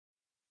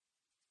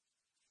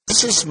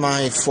This is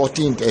my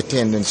 14th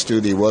attendance to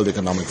the World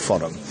Economic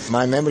Forum.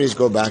 My memories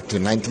go back to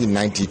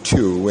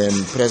 1992 when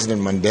President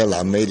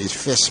Mandela made his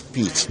first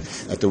speech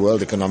at the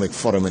World Economic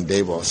Forum in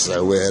Davos,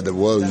 where the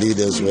world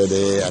leaders were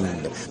there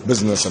and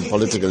business and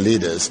political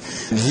leaders.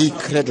 And he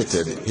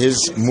credited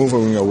his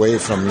moving away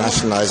from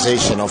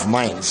nationalization of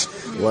mines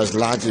was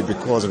largely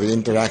because of his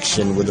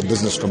interaction with the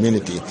business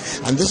community.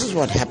 And this is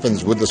what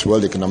happens with this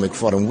World Economic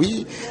Forum.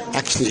 We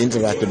actually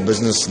interact with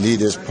business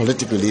leaders,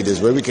 political leaders,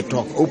 where we can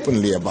talk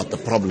openly about the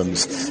problems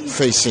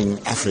facing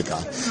Africa.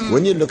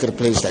 When you look at a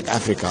place like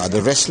Africa,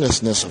 the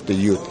restlessness of the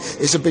youth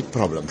is a big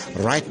problem.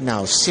 Right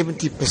now,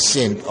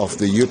 70% of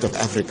the youth of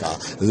Africa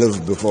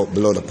live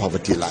below the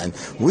poverty line,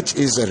 which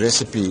is a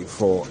recipe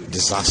for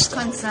disaster.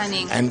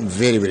 Concerning. And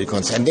very, very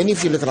concerning. And then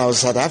if you look at our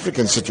South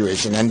African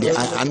situation and the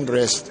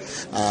unrest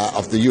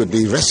of the youth,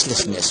 the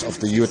restlessness of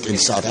the youth in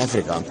South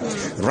Africa,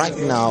 right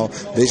now,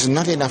 there's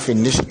not enough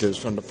initiatives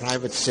from the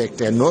private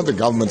sector nor the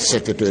government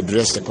sector to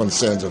address the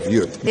concerns of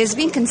youth. There's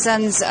been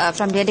concerns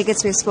from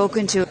delegates we've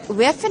spoken to.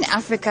 WEF in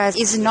Africa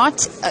is not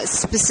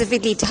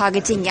specifically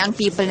targeting young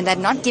people, and they're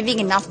not giving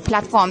enough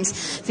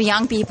platforms for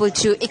young people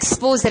to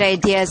expose their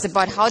ideas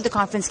about how the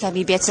conference can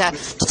be better,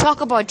 to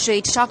talk about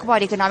trade, to talk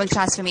about economic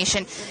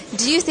transformation.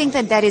 Do you think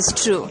that that is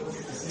true?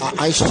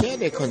 I share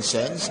their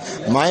concerns.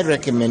 My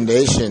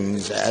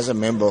recommendations as a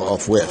member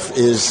of WEF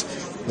is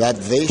that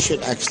they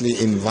should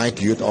actually invite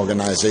youth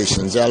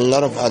organizations. There are a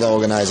lot of other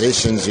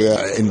organizations here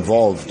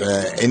involved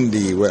in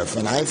the WEF,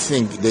 and I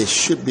think there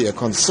should be a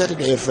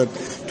concerted effort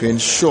to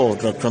ensure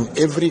that from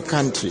every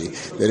country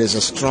there is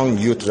a strong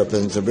youth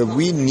representative.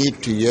 We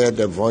need to hear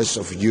the voice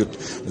of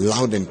youth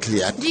loud and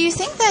clear. Do you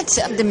think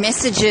that the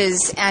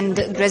messages and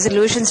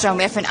resolutions from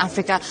WEF in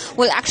Africa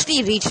will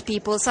actually reach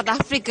people, South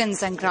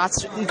Africans and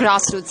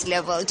grassroots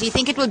level? Do you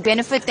think it will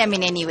benefit them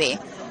in any way?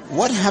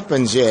 What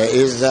happens here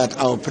is that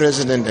our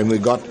president, and we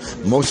got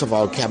most of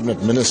our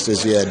cabinet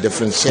ministers here at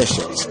different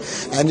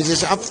sessions, and it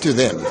is up to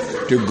them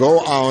to go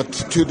out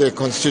to their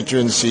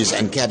constituencies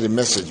and carry a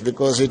message,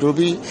 because it will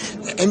be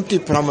empty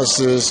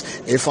promises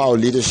if our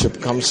leadership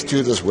comes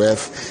to this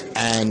WEF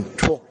and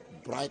talk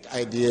bright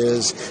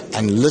ideas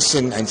and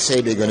listen and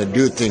say they're going to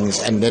do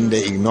things and then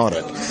they ignore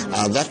it.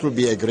 That would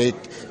be a great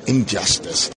injustice.